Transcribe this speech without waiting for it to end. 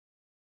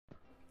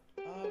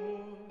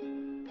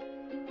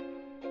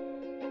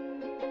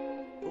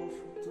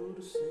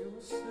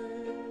escuro sem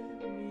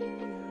você me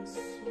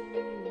assusta.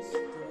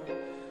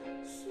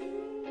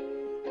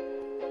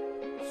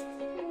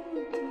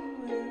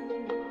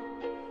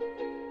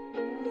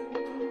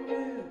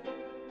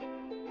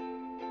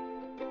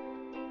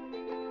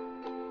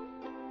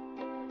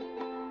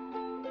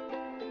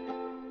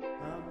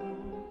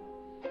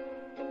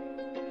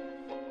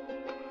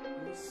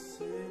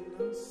 Você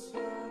não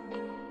sabe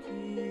o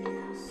que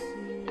eu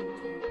sinto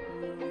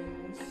por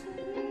você,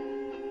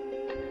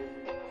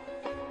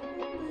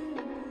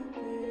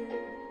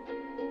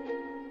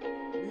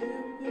 meu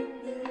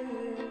bebê.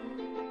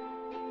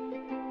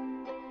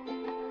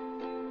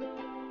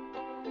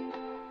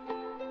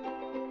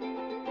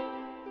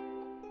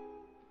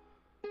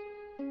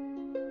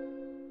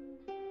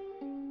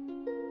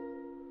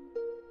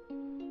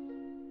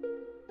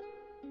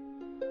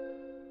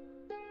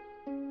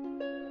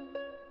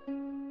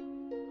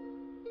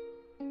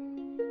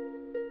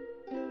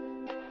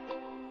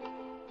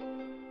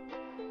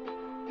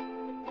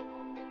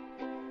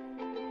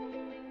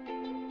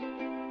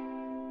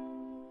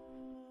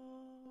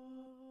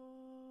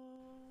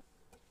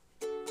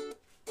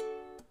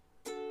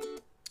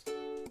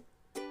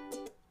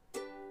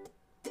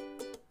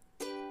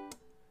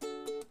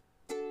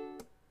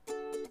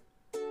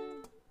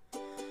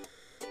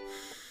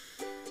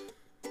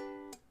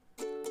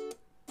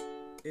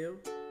 Eu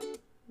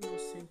não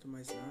sinto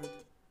mais nada,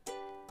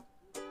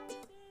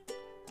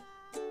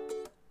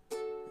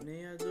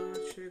 nem a dor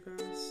chega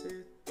a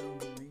ser tão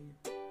ruim.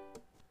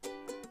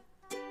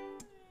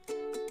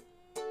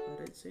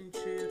 Parei de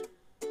sentir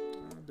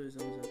há 2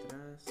 anos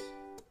atrás,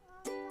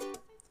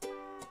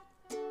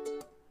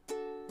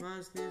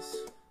 mas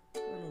nisso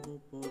eu não vou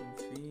pôr um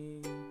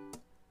fim.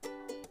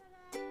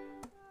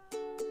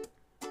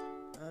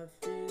 A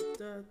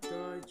vida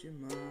dói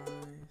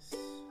demais,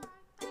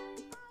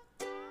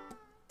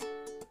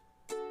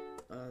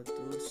 a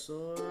dor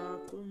só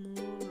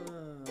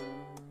acumula.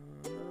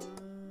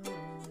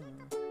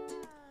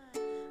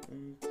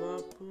 Um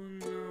copo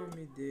não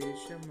me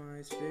deixa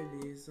mais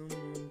feliz,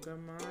 nunca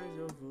mais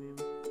eu vou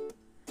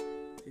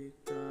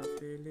ficar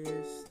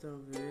feliz,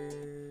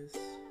 talvez.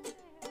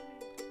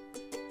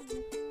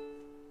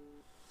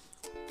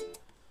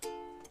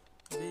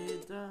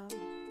 Vida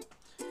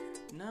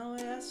não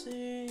é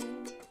assim,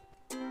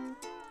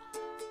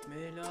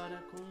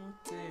 melhora com o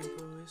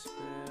tempo, eu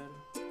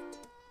espero.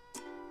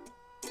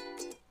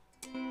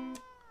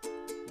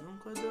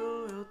 Nunca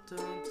doeu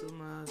tanto,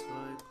 mas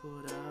vai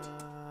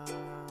curar.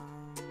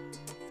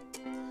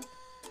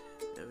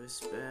 Eu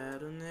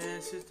espero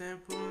nesse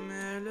tempo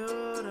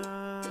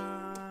melhorar.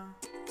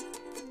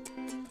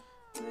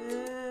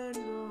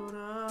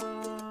 Melhorar,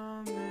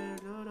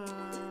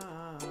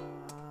 melhorar.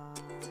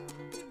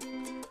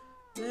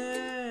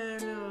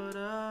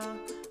 Melhorar,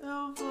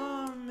 eu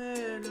vou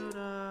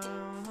melhorar.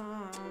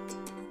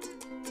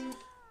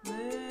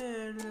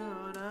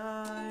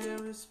 Melhorar,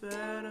 eu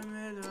espero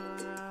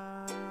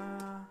melhorar.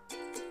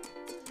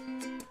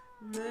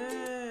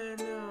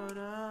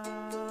 Melhorar,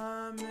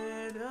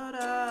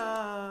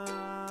 melhorar.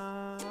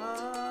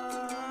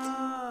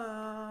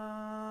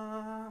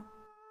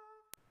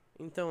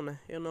 Então, né,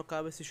 eu não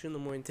acabo assistindo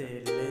muito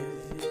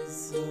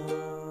televisão,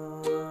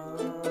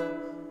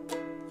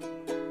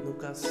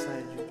 nunca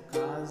sai de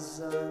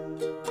casa,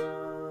 não.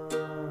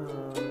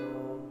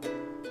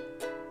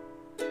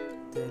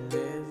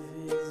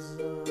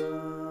 Televisão,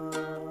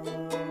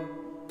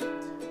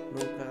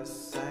 nunca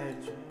sai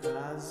de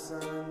casa,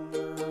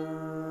 não.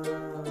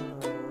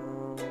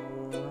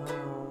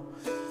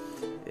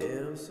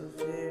 Eu só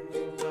fico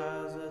em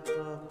casa,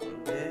 tô com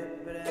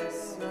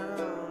depressão.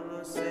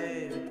 Não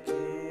sei o que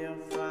eu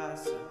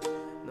faço,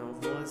 não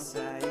vou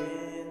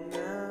sair,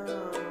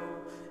 não.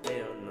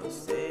 Eu não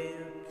sei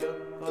o que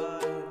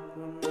ocorre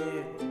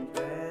comigo,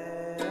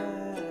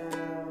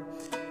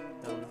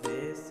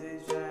 talvez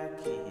seja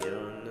que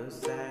eu não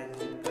saio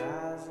de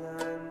casa,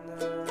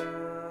 não.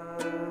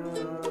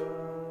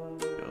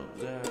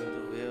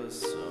 Jogando eu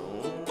sou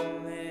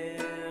um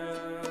leão,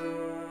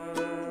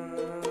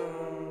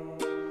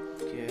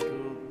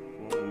 quero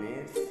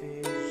comer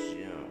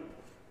feijão.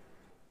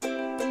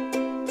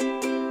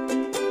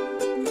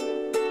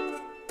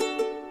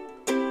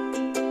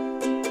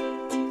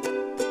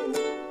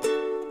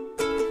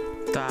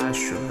 Tá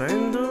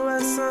chovendo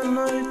essa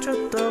noite,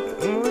 eu tô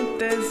com muito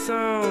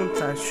tesão.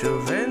 Tá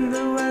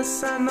chovendo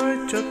essa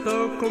noite, eu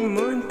tô com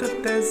muito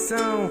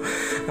tesão.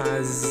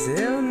 Mas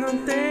eu não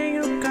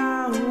tenho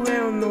carro,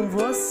 eu não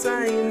vou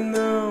sair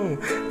não.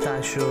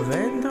 Tá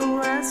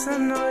chovendo essa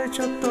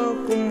noite, eu tô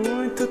com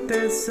muito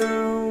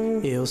tesão.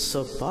 Eu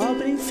sou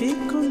pobre,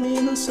 fique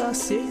comigo só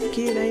se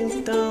quiser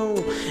então.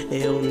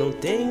 Eu não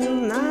tenho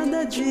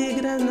nada de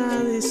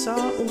grana e só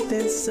um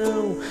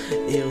tesão.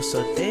 Eu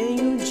só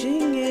tenho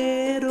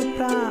dinheiro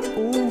pra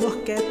um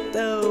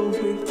boquetão.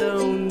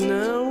 Então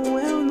não,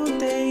 eu não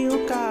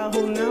tenho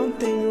carro, não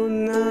tenho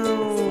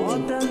não.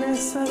 Foda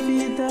nessa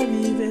vida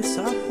viver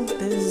só com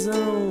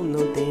tesão.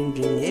 Não tem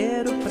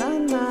dinheiro pra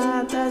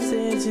nada, às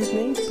vezes vezes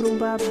nem pro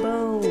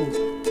babão.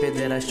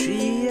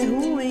 Pederastia é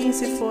ruim,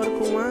 se for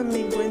com um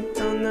amigo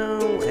então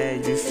não. É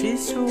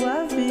difícil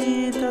a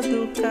vida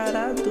do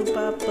cara do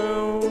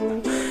babão.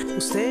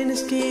 Os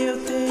tênis que eu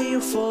tenho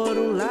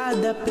foram lá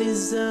da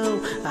prisão.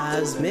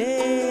 As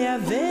meia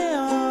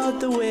VO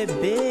do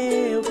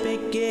EB eu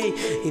peguei.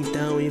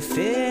 Então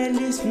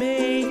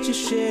infelizmente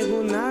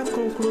chego na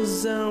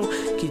conclusão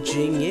que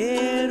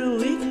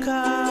dinheiro e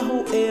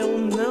carro eu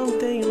não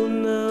tenho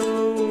não.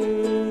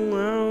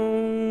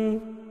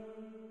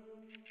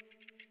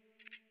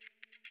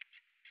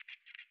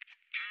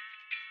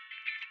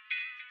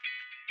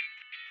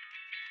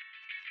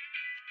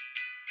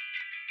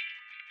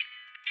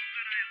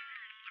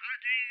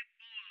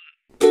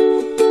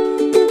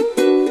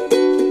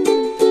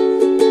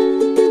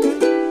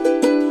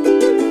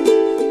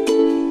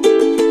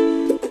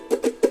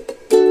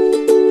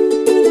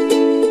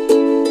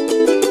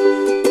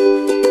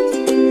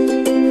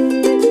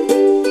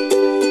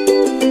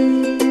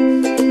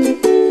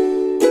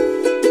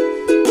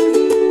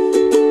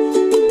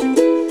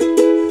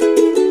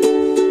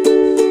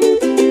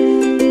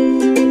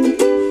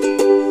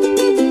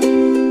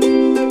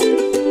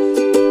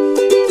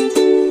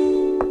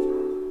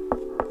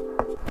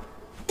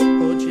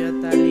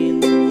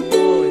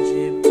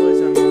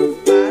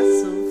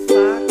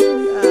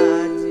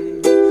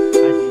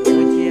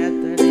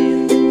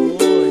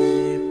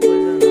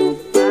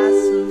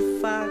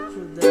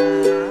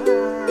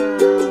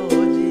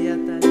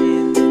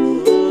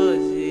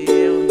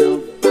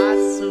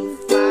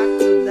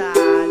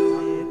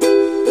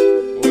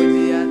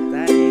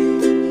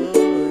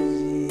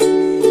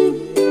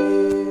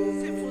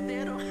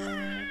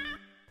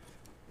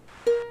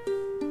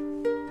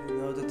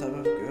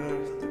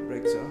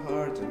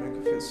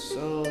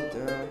 So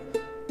down,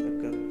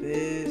 like a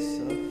piece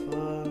of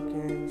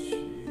fucking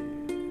shit.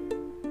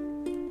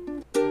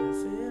 I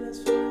feel it's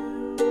for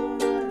you,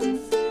 I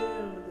don't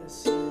feel the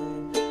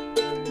same.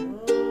 I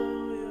know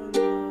you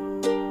know,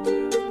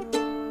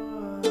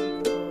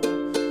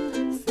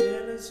 I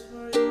feel it's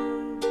for you,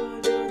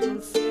 but you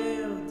don't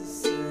feel the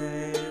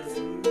same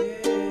for me.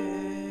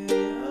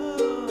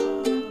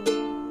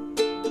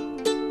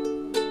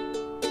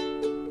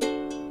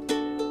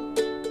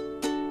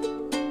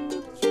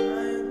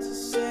 Trying to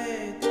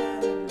say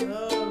that I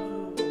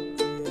love you,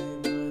 okay,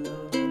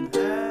 but all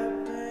that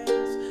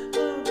happens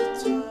all the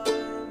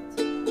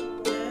time.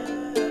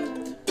 Yeah,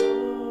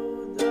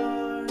 oh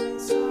darling,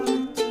 sorry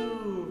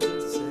to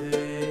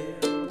say,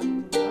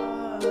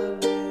 darling,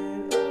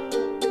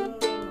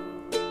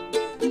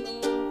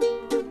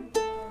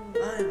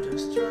 I'm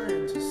just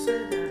trying to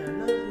say that I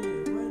love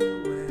you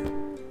anyway,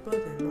 but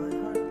in my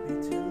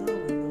heartbeat you know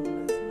we know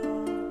that's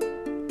love.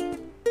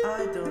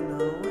 I don't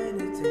know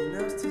anything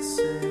else to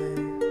say.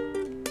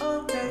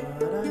 Okay,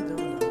 but I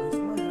don't know if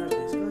my heart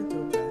is going to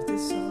pass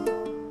this song.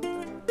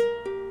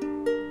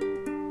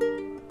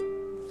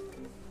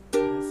 I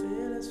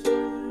feel it's for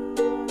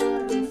you, I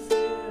don't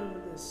feel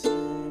the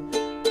same.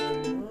 I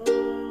know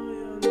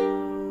you know,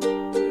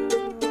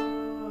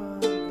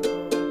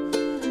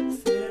 I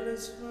feel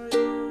it's for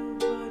you,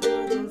 but you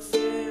don't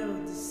feel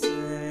the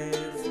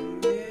same for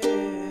me.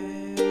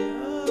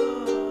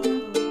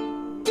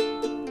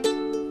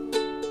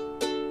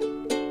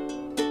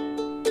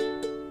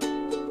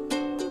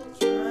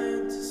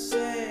 Trying to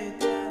say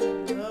that I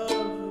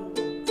love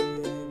you,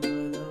 okay,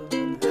 but all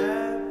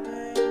that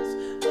happens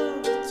all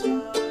the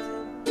time.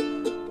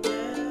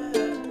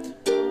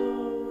 Yeah,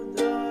 oh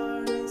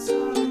darling,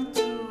 sorry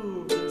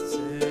to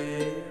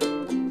say,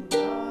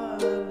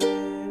 darling,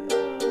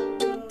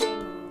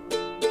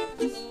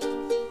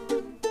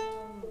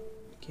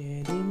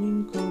 Querem me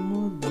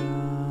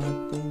incomodar,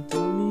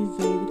 tentam me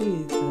ver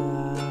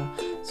gritar.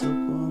 Sou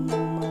como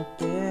uma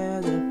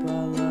pedra,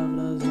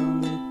 palavras não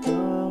me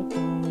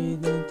tocam. E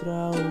dentro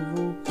há o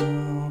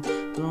vulcão,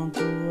 pronto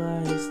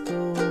a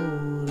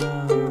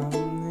estourar.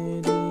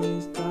 Ele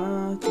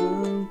está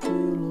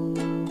tranquilo.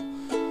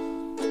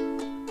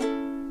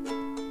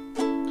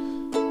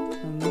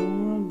 Eu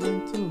não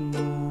aguento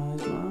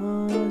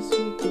mais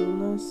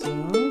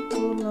circulação,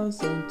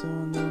 tô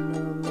no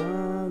meu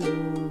lado.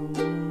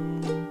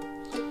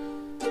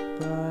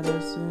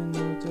 Parece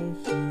não ter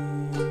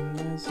fim,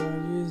 é só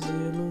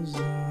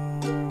desilusão.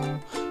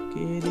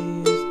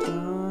 Queria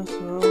estar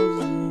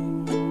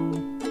sozinho,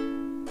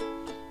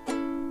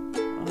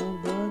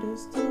 agora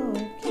estou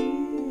aqui,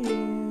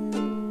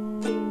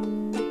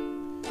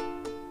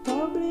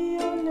 pobre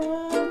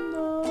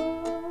olhando,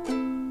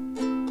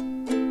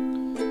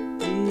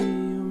 e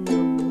o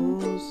meu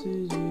bolso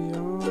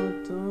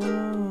idiota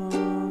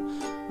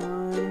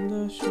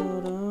ainda chora.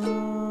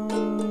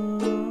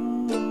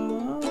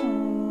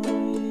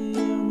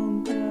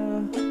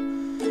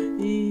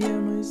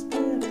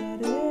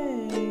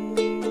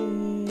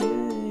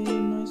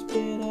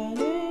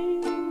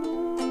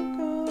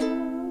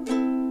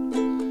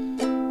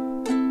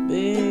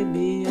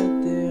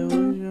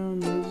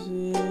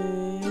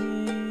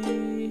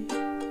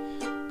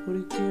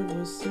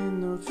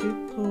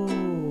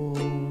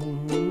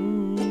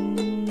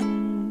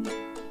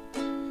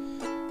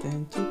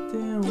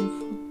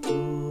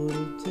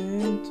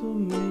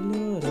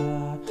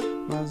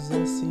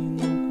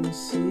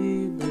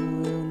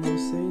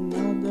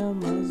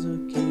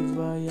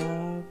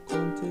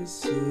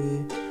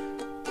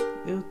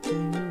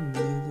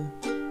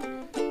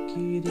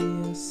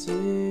 queria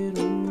ser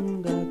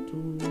um gato.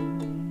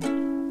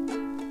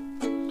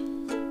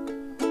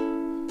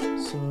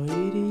 Só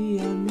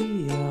iria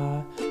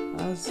miar,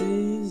 às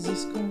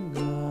vezes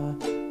cagar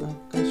na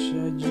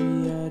caixa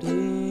de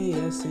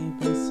areia, sem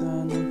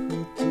pensar no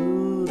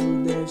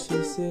futuro.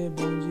 Deve ser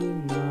bom